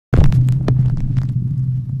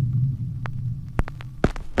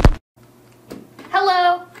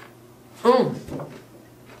I'm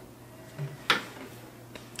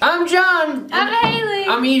John. I'm Hailey.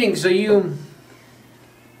 I'm eating, so you...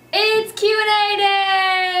 It's Q&A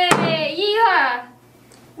day! Yeehaw!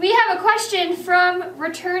 We have a question from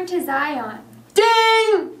Return to Zion.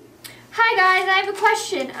 Ding! Hi guys, I have a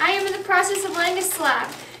question. I am in the process of laying a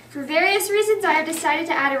slab. For various reasons, I have decided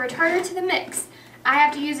to add a retarder to the mix. I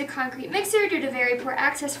have to use a concrete mixer due to very poor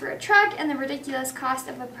access for a truck and the ridiculous cost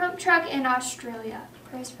of a pump truck in Australia.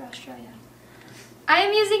 Praise for Australia. I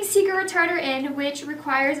am using Seeker Retarder in, which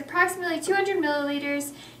requires approximately 200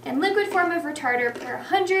 milliliters in liquid form of retarder per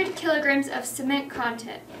 100 kilograms of cement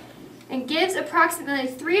content, and gives approximately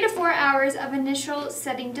 3 to 4 hours of initial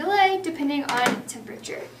setting delay depending on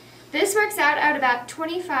temperature. This works out at about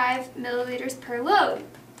 25 milliliters per load.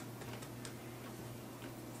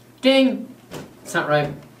 Ding! It's not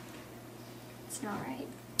right. It's not right.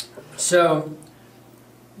 So,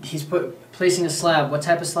 he's placing a slab. What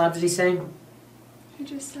type of slab did he say? He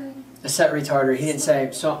just said... A set retarder. He didn't say.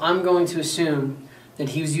 So I'm going to assume that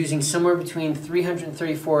he was using somewhere between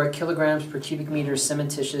 334 kilograms per cubic meter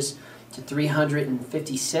cementitious to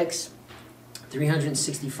 356,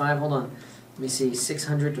 365, hold on. Let me see,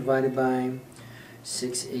 600 divided by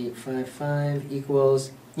 6855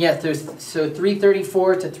 equals... Yeah, so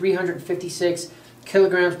 334 to 356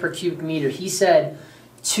 kilograms per cubic meter. He said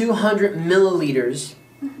 200 milliliters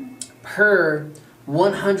per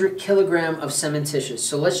 100 kilogram of cementitious.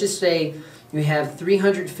 So let's just say you have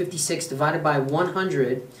 356 divided by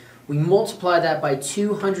 100. We multiply that by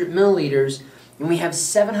 200 milliliters, and we have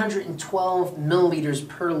 712 milliliters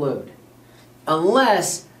per load.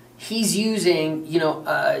 Unless he's using,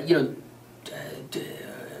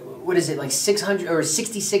 what is it, like 600 or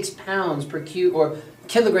 66 pounds per or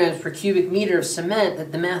kilograms per cubic meter of cement,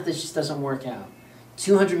 that the math just doesn't work out.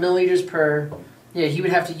 200 milliliters per, yeah, he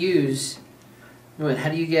would have to use, how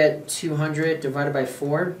do you get 200 divided by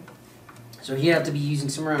 4? So he'd have to be using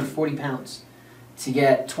somewhere around 40 pounds to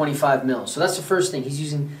get 25 mils. So that's the first thing. He's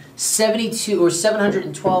using 72 or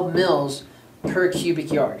 712 mils per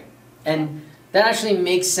cubic yard. And that actually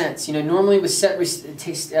makes sense. You know, normally with set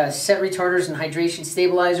retarders and hydration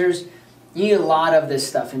stabilizers, you need a lot of this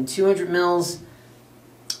stuff. And 200 mils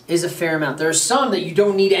is a fair amount. There are some that you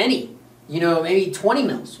don't need any. You know, maybe 20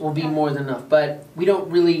 mils will be more than enough. But we don't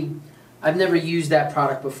really, I've never used that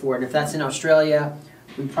product before. And if that's in Australia,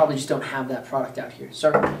 we probably just don't have that product out here.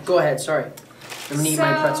 Sorry, go ahead, sorry. I'm going to eat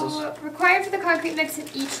my pretzels. So, required for the concrete mix in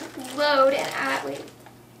each load and add, wait.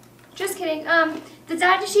 Just kidding. The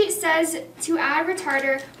data sheet says to add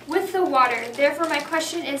retarder with the water. Therefore, my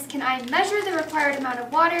question is, can I measure the required amount of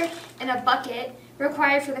water in a bucket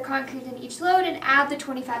required for the concrete in each load and add the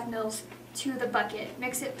 25 mils to the bucket?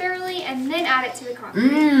 Mix it thoroughly and then add it to the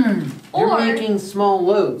concrete. You're making small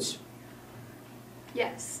loads.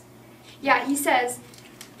 Yes. Yeah, he says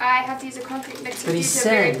I have to use a concrete mixer due to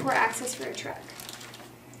very poor access for a truck.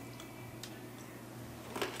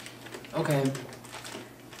 Okay.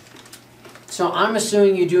 So I'm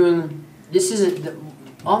assuming you're doing, this is,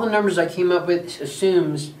 all the numbers I came up with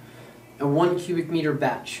assumes a 1 cubic meter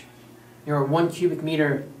batch. Or a 1 cubic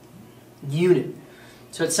meter unit.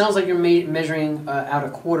 So it sounds like you're measuring out a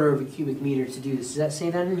quarter of a cubic meter to do this. Does that say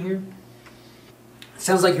that in here? It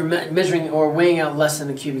sounds like you're measuring or weighing out less than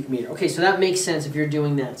a cubic meter. Okay, so that makes sense if you're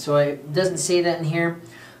doing that. So it doesn't say that in here.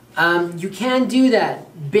 You can do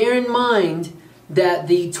that. Bear in mind that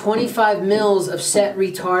the 25 mils of set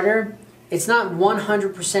retarder, it's not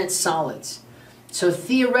 100% solids. So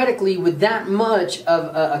theoretically, with that much of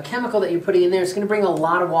a chemical that you're putting in there, it's going to bring a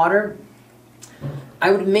lot of water.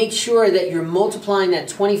 I would make sure that you're multiplying that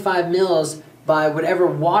 25 mils by whatever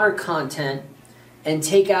water content and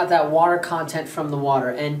take out that water content from the water.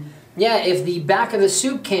 And yeah, if the back of the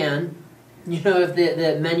soup can, you know, if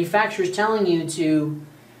the manufacturer is telling you to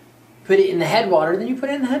put it in the headwater, then you put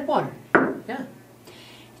it in the headwater. Yeah.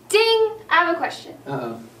 Ding! I have a question.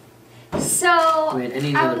 Uh-oh. So... Wait, I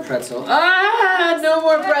need another pretzel. Ah! No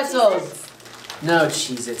more pretzels! No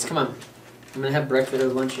Cheez-Its. Come on. I'm going to have breakfast or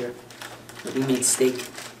lunch here. But we made steak.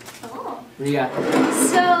 Oh. What do you got?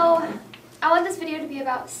 So, I want this video to be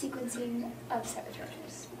about sequencing of set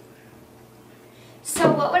retarders.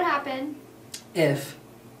 So what would happen if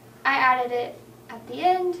I added it at the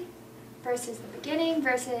end versus the beginning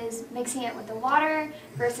versus mixing it with the water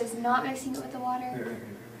versus not mixing it with the water?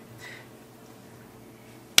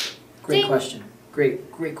 Great question.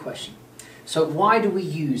 Great question. So why do we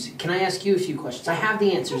use, can I ask you a few questions? I have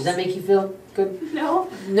the answer. Does that make you feel good? No.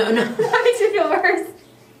 No. That makes me feel worse.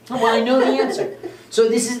 Oh, well, I know the answer. So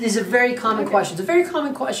this is a very common question. It's a very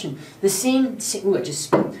common question. The same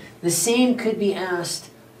could be asked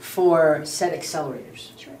for set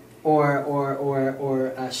accelerators. Sure.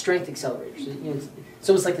 or strength accelerators. You know, it's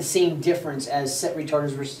almost like the same difference as set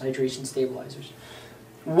retarders versus hydration stabilizers.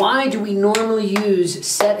 Why do we normally use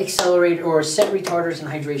set accelerator or set retarders and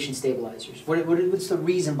hydration stabilizers? What's the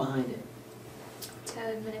reason behind it? To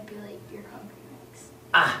manipulate your concrete mix.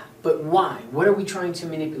 Ah, but why? What are we trying to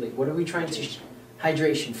manipulate? What are we trying to...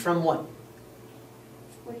 Hydration. From what?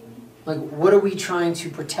 What do you mean? Like, what are we trying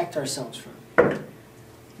to protect ourselves from?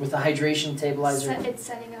 With a hydration stabilizer? It's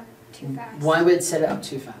setting up too fast. Why would it set it up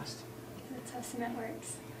too fast? Because that's how cement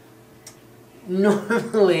works.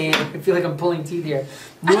 Normally, I feel like I'm pulling teeth here.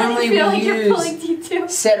 Normally I feel we like you're use pulling teeth too.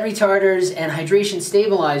 set retarders and hydration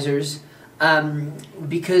stabilizers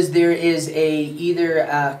because there is either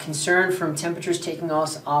a concern from temperatures taking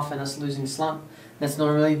us off and us losing slump. That's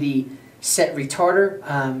normally the set retarder.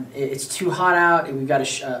 It's too hot out, and we've got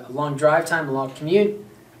a long drive time, a long commute.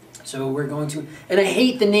 So we're going to, and I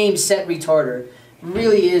hate the name set retarder. It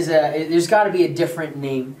really is, there's got to be a different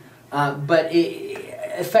name. But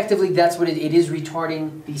effectively, that's what it is,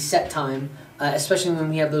 retarding the set time, especially when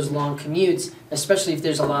we have those long commutes, especially if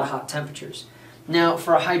there's a lot of hot temperatures. Now,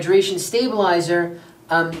 for a hydration stabilizer,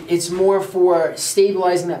 it's more for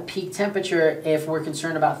stabilizing that peak temperature if we're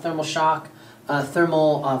concerned about thermal shock,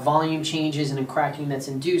 thermal volume changes, and a cracking that's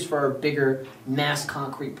induced for our bigger mass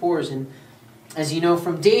concrete pours. And as you know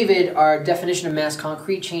from David, our definition of mass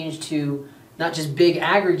concrete changed to not just big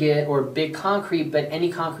aggregate or big concrete, but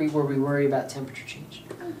any concrete where we worry about temperature change.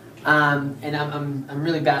 And I'm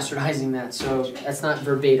really bastardizing that, so that's not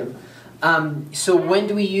verbatim. So when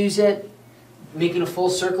do we use it? Making a full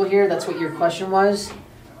circle here, that's what your question was.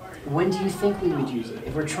 When do you think we would use it?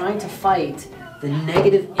 If we're trying to fight the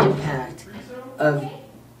negative impact of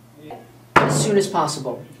as soon as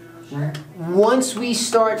possible. Once we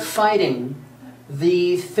start fighting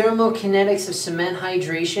the thermokinetics of cement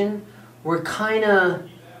hydration, we're kind of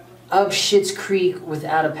up Schitt's Creek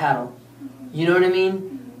without a paddle. You know what I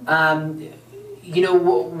mean? You know,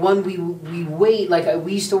 when we wait, like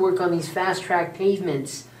we used to work on these fast track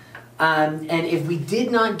pavements, and if we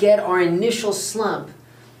did not get our initial slump,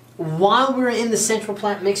 while we were in the central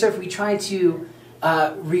plant mixer, if we tried to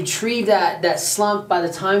retrieve that slump by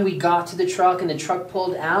the time we got to the truck and the truck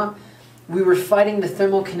pulled out, we were fighting the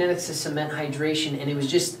thermokinetics of cement hydration, and it was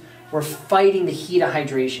just, we're fighting the heat of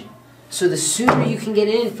hydration. So the sooner you can get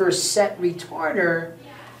in for a set retarder,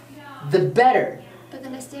 the better. But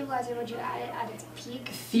then a stabilizer, would you add it at its peak?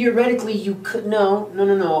 Theoretically, you could,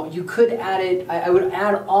 no. You could add it, I would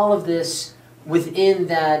add all of this within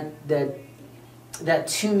that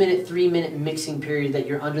 2-minute, 3-minute mixing period that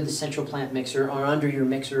you're under the central plant mixer or under your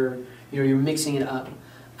mixer, you know, you're mixing it up.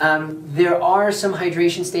 There are some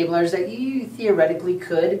hydration stabilizers that you theoretically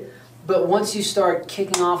could, but once you start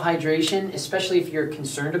kicking off hydration, especially if you're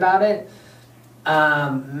concerned about it,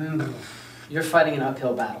 you're fighting an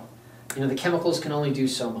uphill battle. You know, the chemicals can only do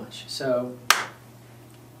so much. So,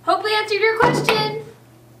 hopefully answered your question.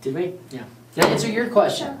 Did we? Yeah. Did I answer your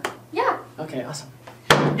question? Yeah. Okay, awesome.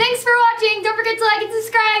 Thanks for watching. Don't forget to like and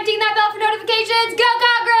subscribe. Ding that bell for notifications. Go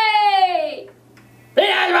Congress!